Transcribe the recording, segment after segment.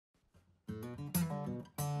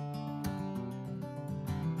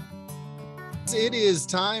folks, it is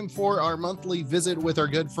time for our monthly visit with our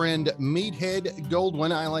good friend Meathead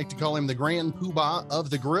Goldwyn. I like to call him the grand poobah of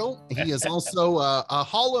the grill. He is also a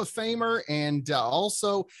Hall of Famer, and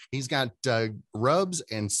also he's got rubs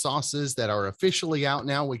and sauces that are officially out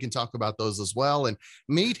now. We can talk about those as well. And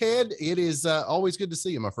Meathead, it is always good to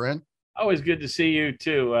see you, my friend. Always good to see you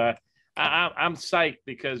too. I'm psyched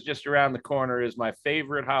because just around the corner is my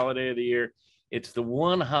favorite holiday of the year. It's the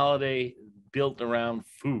one holiday built around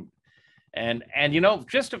food. And you know,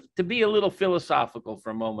 just to be a little philosophical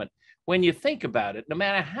for a moment, when you think about it, no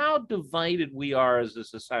matter how divided we are as a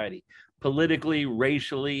society, politically,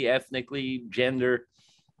 racially, ethnically, gender,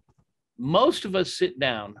 most of us sit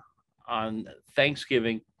down on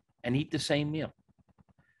Thanksgiving and eat the same meal.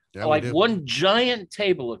 Yeah, like one giant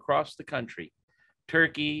table across the country,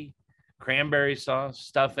 turkey, cranberry sauce,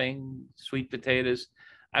 stuffing, sweet potatoes.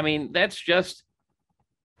 I mean, that's just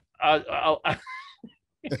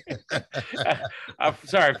I'm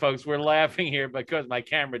sorry, folks. We're laughing here because my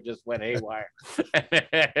camera just went haywire.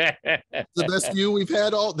 The best view we've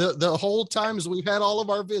had all the whole times we've had all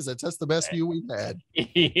of our visits. That's the best view we've had.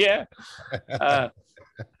 Yeah.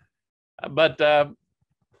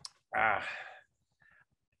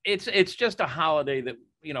 It's just a holiday that,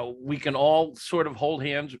 you know, we can all sort of hold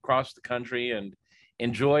hands across the country and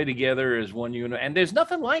enjoy together as one unit. And there's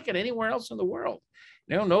nothing like it anywhere else in the world.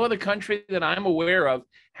 You know, no other country that I'm aware of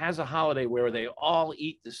has a holiday where they all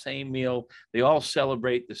eat the same meal. They all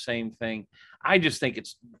celebrate the same thing. I just think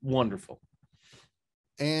it's wonderful.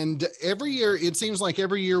 And every year, it seems like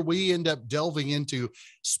every year we end up delving into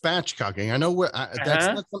spatchcocking. I know that's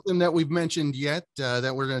not something that we've mentioned yet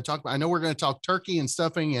that we're going to talk about. I know we're going to talk turkey and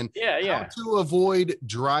stuffing and how to avoid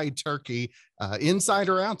dry turkey inside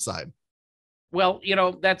or outside. Well, you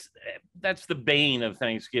know, that's the bane of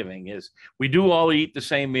Thanksgiving is we do all eat the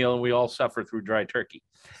same meal and we all suffer through dry turkey.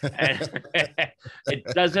 And it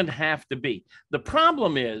doesn't have to be. The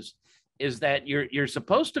problem is that you're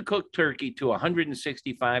supposed to cook turkey to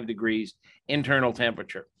 165 degrees internal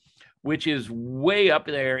temperature, which is way up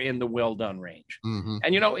there in the well done range. Mm-hmm.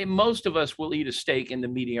 And, you know, most of us will eat a steak in the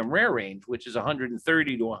medium rare range, which is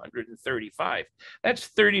 130 to 135. That's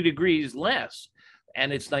 30 degrees less.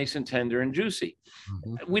 And it's nice and tender and juicy.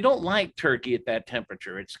 Mm-hmm. We don't like turkey at that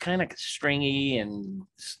temperature. It's kind of stringy and,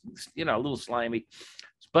 you know, a little slimy.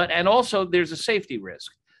 And also there's a safety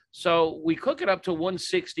risk. So we cook it up to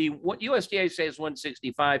 160. What USDA says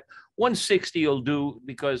 165. 160 will do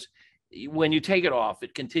because when you take it off,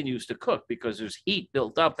 it continues to cook because there's heat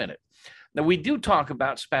built up in it. Now, we do talk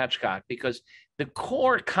about spatchcock because the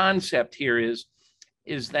core concept here is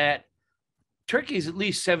that turkey is at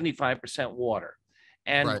least 75% water.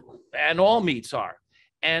 And all meats are.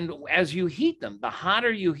 And as you heat them, the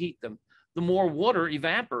hotter you heat them, the more water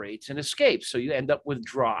evaporates and escapes. So you end up with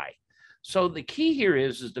dry. So the key here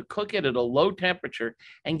is to cook it at a low temperature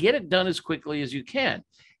and get it done as quickly as you can.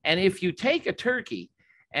 And if you take a turkey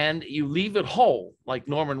and you leave it whole, like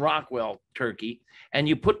Norman Rockwell turkey, and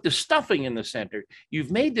you put the stuffing in the center, you've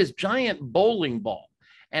made this giant bowling ball.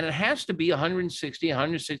 And it has to be 160,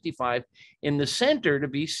 165 in the center to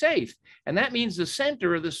be safe. And that means the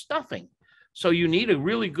center of the stuffing. So you need a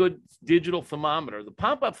really good digital thermometer. The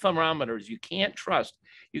pop-up thermometers you can't trust.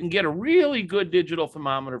 You can get a really good digital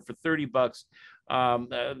thermometer for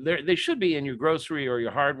 $30. They should be in your grocery or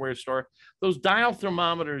your hardware store. Those dial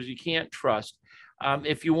thermometers you can't trust.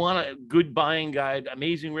 If you want a good buying guide,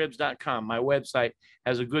 AmazingRibs.com, my website,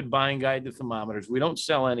 has a good buying guide to thermometers. We don't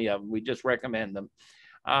sell any of them. We just recommend them.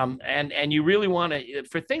 And you really want to,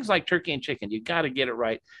 for things like turkey and chicken, you got to get it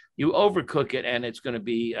right. You overcook it and it's going to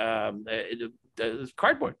be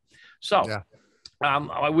cardboard. So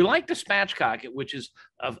we like to spatchcock it, which is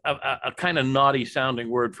a kind of naughty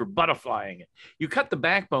sounding word for butterflying it. You cut the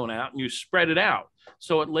backbone out and you spread it out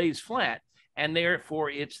so it lays flat, and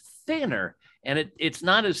therefore it's thinner. And it's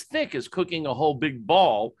not as thick as cooking a whole big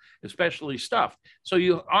ball, especially stuffed. So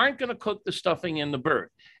you aren't going to cook the stuffing in the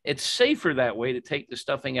bird. It's safer that way to take the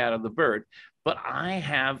stuffing out of the bird. But I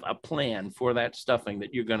have a plan for that stuffing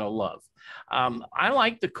that you're going to love. I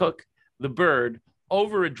like to cook the bird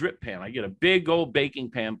over a drip pan. I get a big old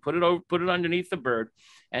baking pan, put it underneath the bird.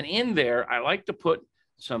 And in there, I like to put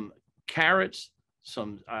some carrots,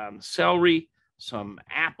 some celery, some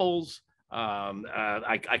apples.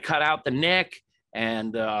 I cut out the neck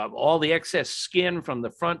and all the excess skin from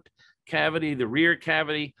the front cavity, the rear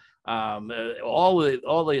cavity, all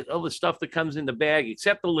the stuff that comes in the bag,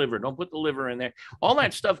 except the liver. Don't put the liver in there. All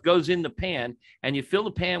that stuff goes in the pan, and you fill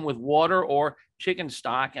the pan with water or chicken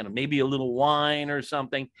stock and maybe a little wine or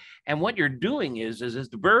something. And what you're doing is as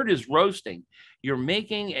the bird is roasting, you're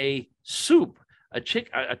making a soup a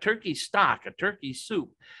turkey stock, a turkey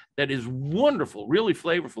soup that is wonderful, really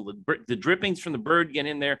flavorful. The drippings from the bird get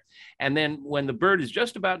in there. And then when the bird is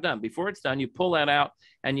just about done, before it's done, you pull that out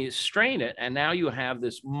and you strain it. And now you have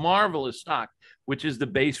this marvelous stock, which is the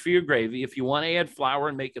base for your gravy. If you want to add flour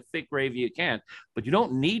and make a thick gravy, you can, but you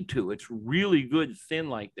don't need to. It's really good thin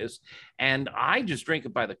like this. And I just drink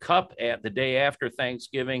it by the cup at the day after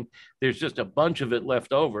Thanksgiving. There's just a bunch of it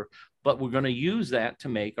left over, but we're going to use that to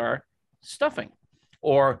make our stuffing.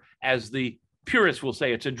 Or as the purists will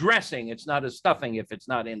say, it's a dressing. It's not a stuffing if it's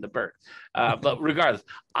not in the bird. But regardless,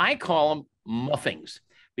 I call them muffins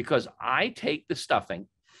because I take the stuffing.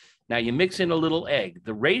 Now you mix in a little egg.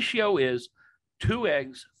 The ratio is 2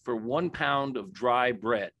 eggs for 1 pound of dry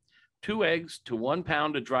bread. 2 eggs to 1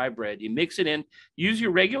 pound of dry bread. You mix it in. Use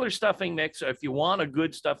your regular stuffing mix. If you want a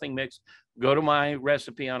good stuffing mix, go to my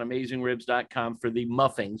recipe on AmazingRibs.com for the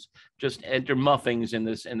muffins. Just enter muffins in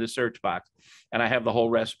the search box, and I have the whole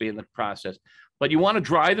recipe in the process. But you want to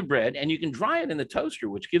dry the bread, and you can dry it in the toaster,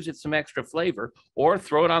 which gives it some extra flavor, or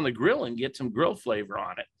throw it on the grill and get some grill flavor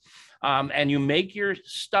on it. And you make your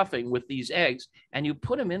stuffing with these eggs, and you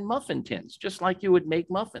put them in muffin tins, just like you would make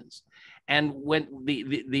muffins. And when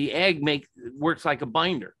the egg works like a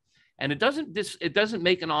binder, and it doesn't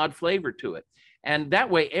make an odd flavor to it. And that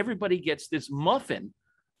way, everybody gets this muffin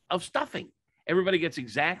of stuffing. Everybody gets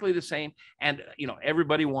exactly the same. And,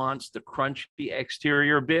 everybody wants the crunchy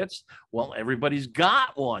exterior bits. Well, everybody's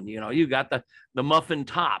got one. You got the muffin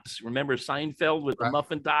tops. Remember Seinfeld with the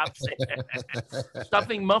muffin tops?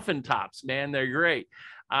 Stuffing muffin tops, man, they're great.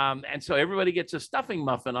 And so everybody gets a stuffing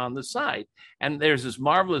muffin on the side. And there's this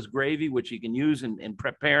marvelous gravy, which you can use in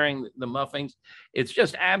preparing the muffins. It's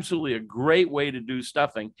just absolutely a great way to do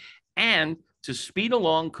stuffing and to speed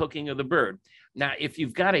along cooking of the bird. Now, if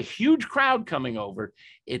you've got a huge crowd coming over,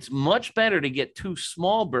 it's much better to get 2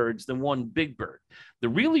 small birds than 1 big bird. The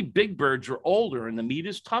really big birds are older and the meat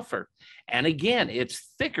is tougher. And again,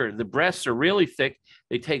 it's thicker. The breasts are really thick.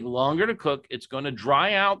 They take longer to cook. It's going to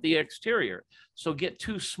dry out the exterior. So get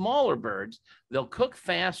 2 smaller birds. They'll cook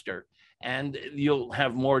faster and you'll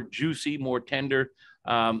have more juicy, more tender,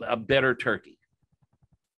 a better turkey.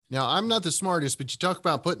 Now, I'm not the smartest, but you talk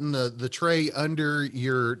about putting the tray under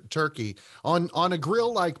your turkey. On a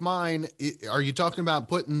grill like mine, are you talking about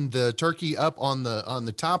putting the turkey up on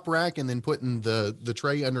the top rack and then putting the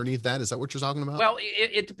tray underneath that? Is that what you're talking about? Well,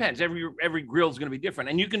 it depends. Every grill is going to be different.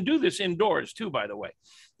 And you can do this indoors too, by the way.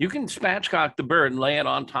 You can spatchcock the bird and lay it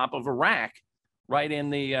on top of a rack right in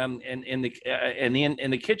the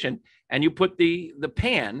kitchen, and you put the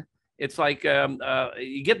pan. It's like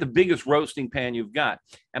you get the biggest roasting pan you've got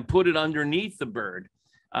and put it underneath the bird.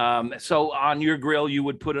 So on your grill, you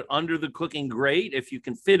would put it under the cooking grate if you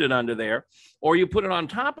can fit it under there, or you put it on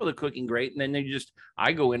top of the cooking grate. And then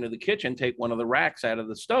I go into the kitchen, take one of the racks out of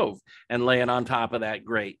the stove and lay it on top of that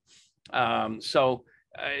grate. So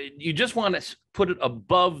you just want to put it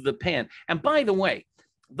above the pan. And by the way,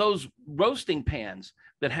 those roasting pans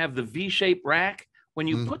that have the V-shaped rack, when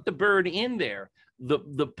you put the bird in there,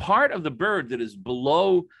 the part of the bird that is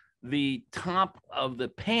below the top of the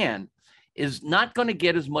pan is not going to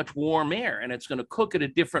get as much warm air, and it's going to cook at a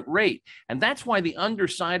different rate. And that's why the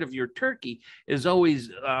underside of your turkey is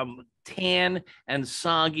always tan and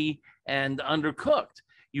soggy and undercooked.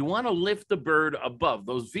 You want to lift the bird above.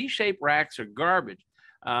 Those V-shaped racks are garbage.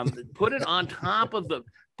 Put it on top of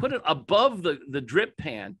put it above the drip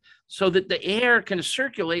pan so that the air can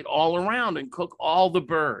circulate all around and cook all the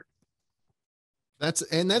bird. That's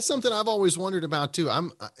something I've always wondered about too.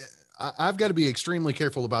 I've got to be extremely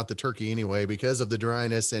careful about the turkey anyway, because of the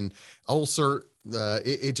dryness and ulcer.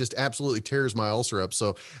 It just absolutely tears my ulcer up.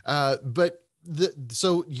 So,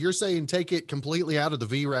 so you're saying take it completely out of the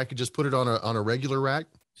V rack and just put it on a regular rack?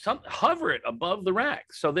 Hover it above the rack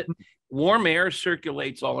so that warm air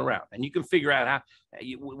circulates all around, and you can figure out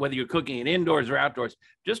whether you're cooking it indoors or outdoors.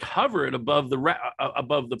 Just hover it above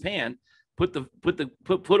the pan.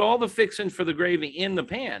 Put all the fixings for the gravy in the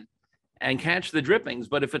pan and catch the drippings.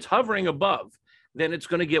 But if it's hovering above, then it's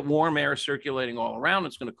going to get warm air circulating all around.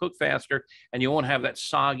 It's going to cook faster, and you won't have that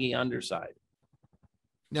soggy underside.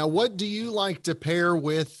 Now, what do you like to pair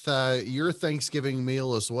with your Thanksgiving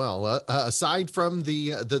meal as well, aside from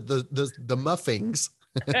the muffins?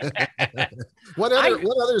 What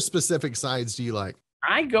other specific sides do you like?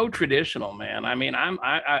 I go traditional, man. I mean,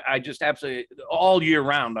 I just absolutely all year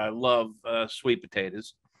round. I love sweet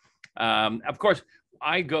potatoes. Of course,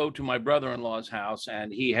 I go to my brother-in-law's house,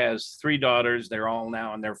 and he has 3 daughters. They're all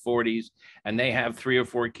now in their 40s, and they have 3 or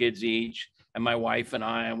 4 kids each. And my wife and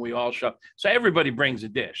I, and we all show up. So everybody brings a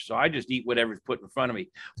dish. So I just eat whatever's put in front of me.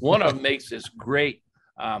 One of them makes this great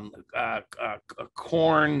a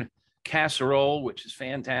corn casserole, which is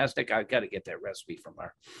fantastic. I've got to get that recipe from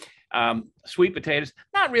her. Sweet potatoes,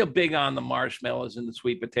 not real big on the marshmallows and the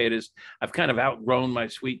sweet potatoes. I've kind of outgrown my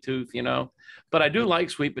sweet tooth, you know, but I do like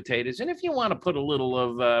sweet potatoes. And if you want to put a little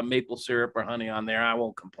of maple syrup or honey on there, I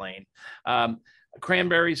won't complain.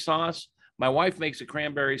 Cranberry sauce. My wife makes a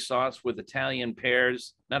cranberry sauce with Italian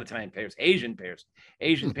pears, not Italian pears, Asian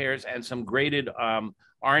pears, and some grated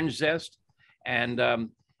orange zest. And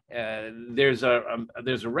there's a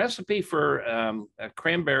recipe for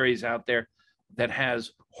cranberries out there that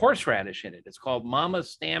has horseradish in it. It's called Mama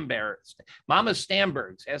Stamberg's,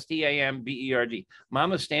 Stamberg,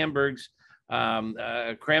 Mama Stamberg's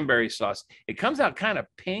cranberry sauce. It comes out kind of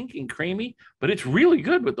pink and creamy, but it's really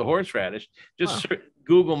good with the horseradish. Just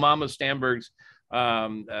Google Mama Stamberg's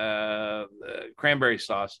cranberry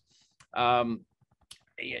sauce.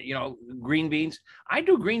 You know, green beans. I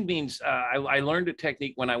do green beans. I learned a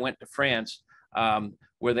technique when I went to France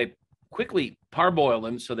where they quickly parboil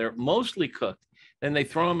them so they're mostly cooked. Then they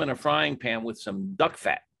throw them in a frying pan with some duck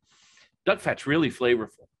fat. Duck fat's really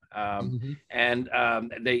flavorful. And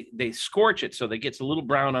they scorch it so that it gets a little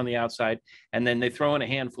brown on the outside, and then they throw in a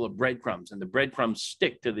handful of breadcrumbs, and the breadcrumbs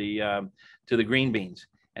stick to the green beans.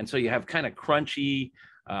 And so you have kind of crunchy,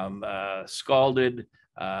 scalded,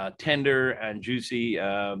 tender and juicy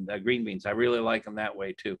green beans. I really like them that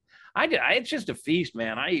way too. It's just a feast,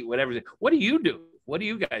 man. I eat whatever. What do you do? What do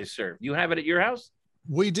you guys serve? You have it at your house?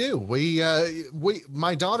 We do.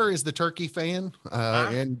 My daughter is the turkey fan,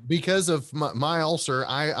 and because of my ulcer,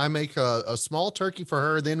 I make a small turkey for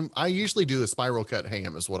her. Then I usually do a spiral cut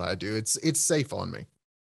ham is what I do. It's safe on me.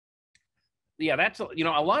 Yeah, that's, you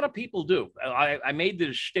know, a lot of people do. I made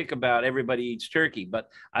this shtick about everybody eats turkey, but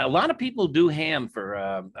a lot of people do ham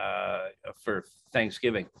for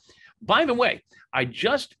Thanksgiving. By the way, I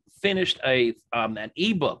just finished an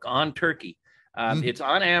ebook on turkey. It's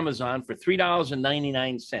on Amazon for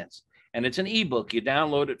 $3.99, and it's an ebook. You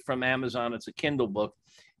download it from Amazon. It's a Kindle book,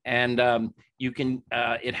 and you can.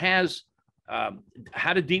 It has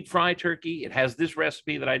how to deep fry turkey. It has this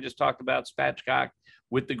recipe that I just talked about, spatchcock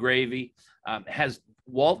with the gravy. It has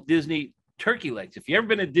Walt Disney turkey legs. If you've ever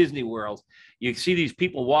been to Disney World, you see these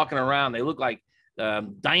people walking around. They look like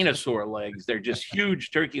dinosaur legs. They're just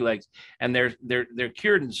huge turkey legs, and they're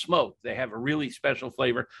cured and smoked. They have a really special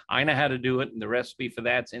flavor. I know how to do it, and the recipe for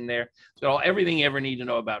that's in there. So everything you ever need to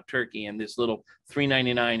know about turkey in this little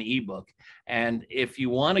 $3.99 ebook. And if you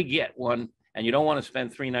want to get one and you don't want to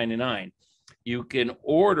spend $3.99, you can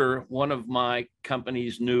order one of my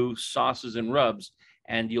company's new sauces and rubs,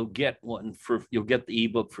 and you'll get the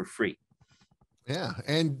ebook for free. Yeah,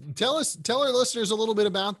 and tell our listeners a little bit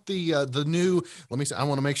about the new. Let me see. I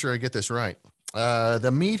want to make sure I get this right.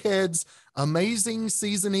 The Meathead's Amazing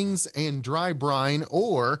Seasonings and Dry Brine,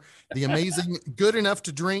 or the Amazing Good Enough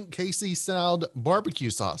to Drink KC Styled Barbecue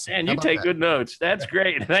Sauce. And you take good notes. That's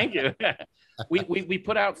great. Thank you. we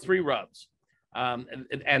put out 3 rubs,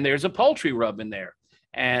 and there's a poultry rub in there,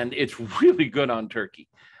 and it's really good on turkey.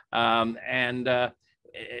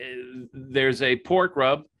 There's a pork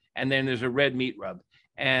rub. And then there's a red meat rub.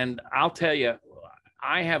 And I'll tell you,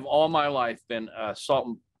 I have all my life been a salt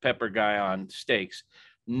and pepper guy on steaks,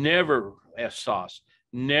 never a sauce,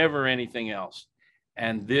 never anything else.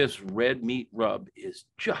 And this red meat rub is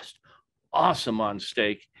just awesome on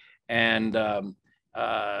steak. And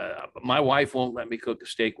my wife won't let me cook a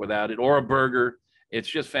steak without it, or a burger. It's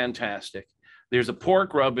just fantastic. There's a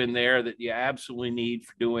pork rub in there that you absolutely need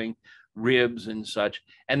for doing ribs and such.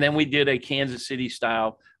 And then we did a Kansas City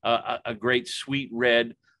style, a great sweet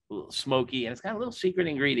red, smoky, and it's got a little secret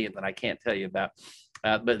ingredient that I can't tell you about,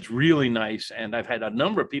 but it's really nice. And I've had a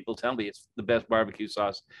number of people tell me it's the best barbecue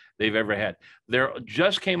sauce they've ever had. They're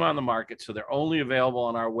just came on the market, so they're only available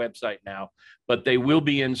on our website now, but they will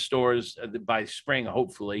be in stores by spring,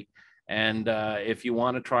 hopefully. And if you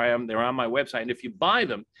want to try them, they're on my website. And if you buy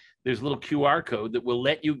them, there's a little QR code that will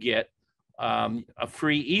let you get a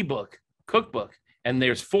free ebook cookbook, and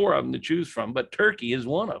there's 4 of them to choose from, but turkey is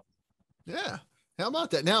one of them. Yeah. How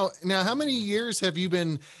about that? Now, how many years have you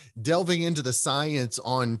been delving into the science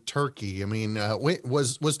on turkey? I mean,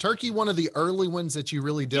 was turkey one of the early ones that you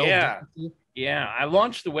really delved into? Yeah. I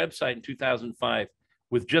launched the website in 2005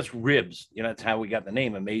 with just ribs. You know, that's how we got the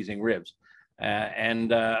name Amazing Ribs. You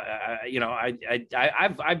know,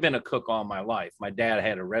 I've been a cook all my life. My dad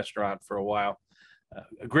had a restaurant for a while.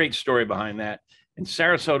 A great story behind that. In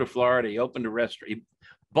Sarasota, Florida, he opened a restaurant. He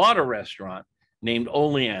bought a restaurant named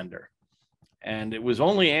Oleander, And it was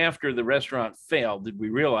only after the restaurant failed did we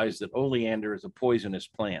realize that oleander is a poisonous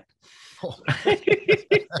plant.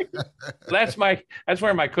 That's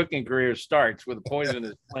where my cooking career starts, with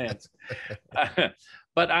poisonous plants.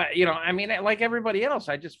 But I mean, like everybody else,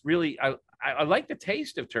 I just really I like the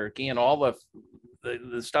taste of turkey and all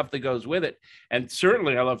the stuff that goes with it. And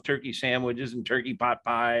certainly I love turkey sandwiches and turkey pot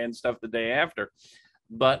pie and stuff the day after.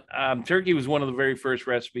 But turkey was one of the very first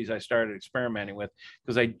recipes I started experimenting with,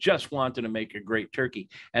 because I just wanted to make a great turkey.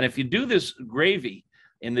 And if you do this gravy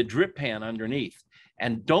in the drip pan underneath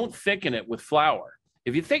and don't thicken it with flour,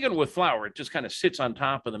 if you thicken it with flour, it just kind of sits on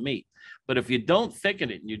top of the meat. But if you don't thicken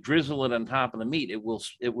it and you drizzle it on top of the meat, it will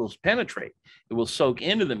penetrate. It will soak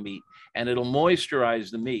into the meat, and it'll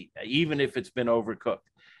moisturize the meat, even if it's been overcooked.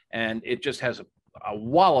 And it just has a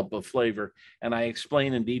wallop of flavor. And I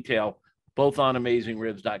explain in detail, both on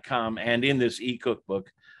AmazingRibs.com and in this e-cookbook,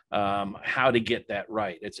 how to get that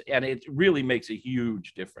right. It really makes a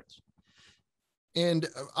huge difference. And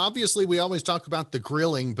obviously, we always talk about the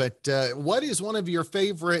grilling, but what is one of your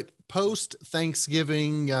favorite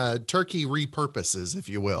post-Thanksgiving turkey repurposes, if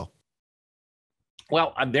you will?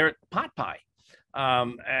 Well, they're pot pie.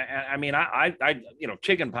 I mean, I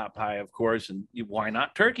chicken pot pie, of course, and why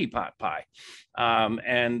not turkey pot pie?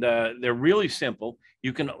 And they're really simple.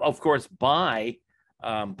 You can, of course, buy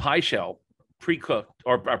pie shell pre-cooked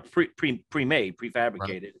or pre-made,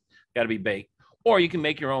 prefabricated. Right. Got to be baked, or you can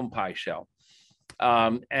make your own pie shell.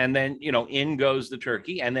 And then, in goes the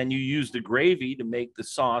turkey, and then you use the gravy to make the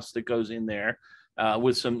sauce that goes in there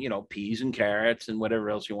with some, peas and carrots and whatever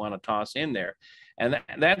else you want to toss in there. And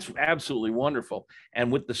that's absolutely wonderful.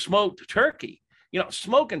 And with the smoked turkey,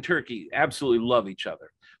 smoke and turkey absolutely love each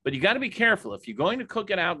other. But you got to be careful. If you're going to cook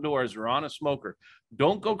it outdoors or on a smoker,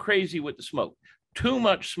 don't go crazy with the smoke. Too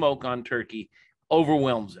much smoke on turkey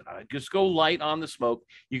overwhelms it. Just go light on the smoke.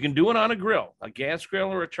 You can do it on a grill, a gas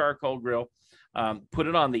grill or a charcoal grill. Put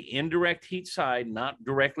it on the indirect heat side, not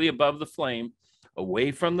directly above the flame,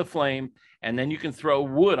 away from the flame. And then you can throw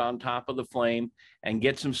wood on top of the flame and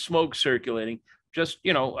get some smoke circulating. Just,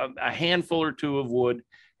 a handful or two of wood,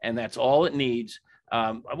 and that's all it needs.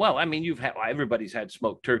 Well, I mean, everybody's had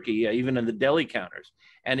smoked turkey, even in the deli counters,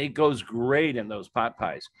 and it goes great in those pot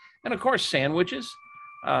pies. And of course, sandwiches,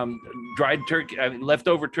 dried turkey,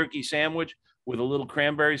 leftover turkey sandwich with a little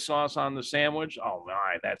cranberry sauce on the sandwich. Oh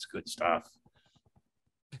my, that's good stuff.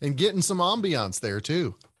 And getting some ambiance there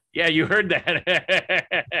too. Yeah, you heard that.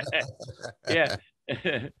 Yeah.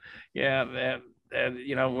 Yeah.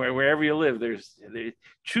 Wherever you live,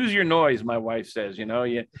 choose your noise. My wife says,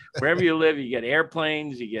 wherever you live, you get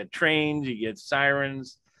airplanes, you get trains, you get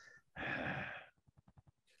sirens.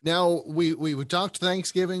 Now we talked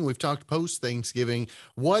Thanksgiving, we've talked post Thanksgiving.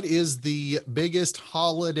 What is the biggest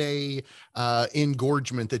holiday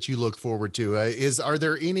engorgement that you look forward to? Are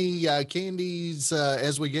there any candies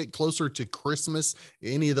as we get closer to Christmas?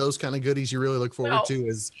 Any of those kind of goodies you really look forward to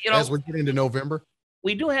as we get into November?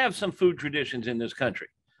 We do have some food traditions in this country.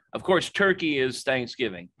 Of course, turkey is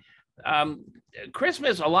Thanksgiving.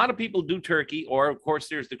 Christmas, a lot of people do turkey, or of course,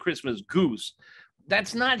 there's the Christmas goose.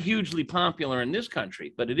 That's not hugely popular in this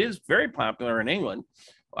country, but it is very popular in England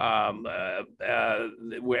or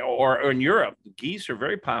in Europe. Geese are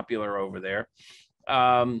very popular over there.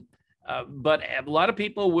 But a lot of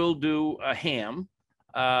people will do a ham,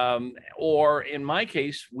 or in my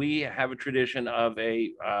case, we have a tradition of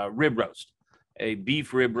a rib roast, a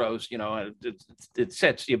beef rib roast. It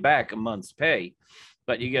sets you back a month's pay,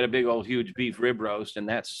 but you get a big old huge beef rib roast, and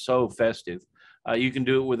that's so festive. You can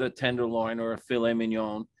do it with a tenderloin or a filet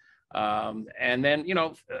mignon. And then,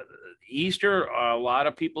 Easter, a lot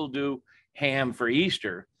of people do ham for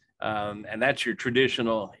Easter, and that's your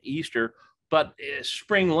traditional Easter. But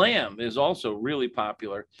spring lamb is also really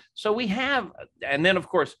popular. So we have, and then, of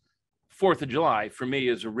course, 4th of July for me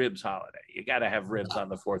is a ribs holiday. You got to have ribs on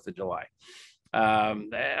the 4th of July.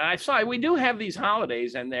 We do have these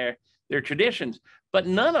holidays, and they're traditions, but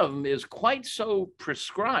none of them is quite so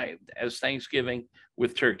prescribed as Thanksgiving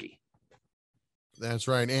with turkey. That's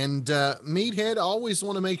right. And Meathead, always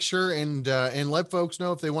want to make sure and let folks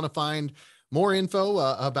know if they want to find more info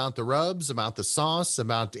about the rubs, about the sauce,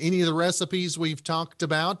 about any of the recipes we've talked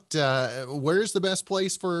about. Where's the best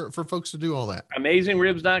place for folks to do all that?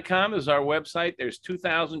 AmazingRibs.com is our website. There's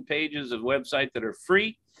 2,000 pages of website that are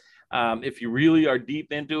free. If you really are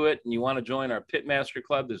deep into it and you want to join our Pitmaster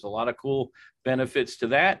Club, there's a lot of cool benefits to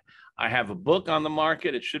that. I have a book on the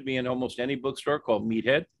market. It should be in almost any bookstore, called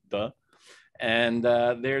Meathead. And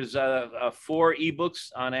there's 4 ebooks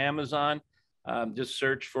on Amazon. Just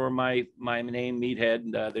search for my name,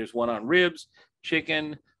 Meathead. There's one on ribs,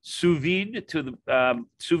 chicken, sous vide to the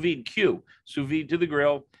sous vide Q, sous vide to the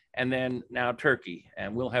grill, and then now turkey.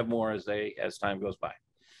 And we'll have more as time goes by.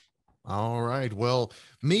 All right. Well,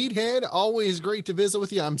 Meathead, always great to visit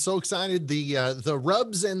with you. I'm so excited. The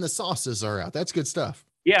rubs and the sauces are out. That's good stuff.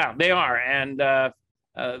 Yeah, they are. And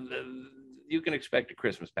you can expect a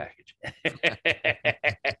Christmas package.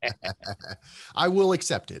 I will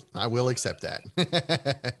accept it. I will accept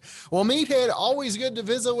that. Well, Meathead, always good to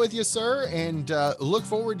visit with you, sir. And look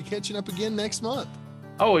forward to catching up again next month.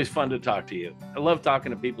 Always fun to talk to you. I love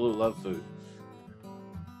talking to people who love food.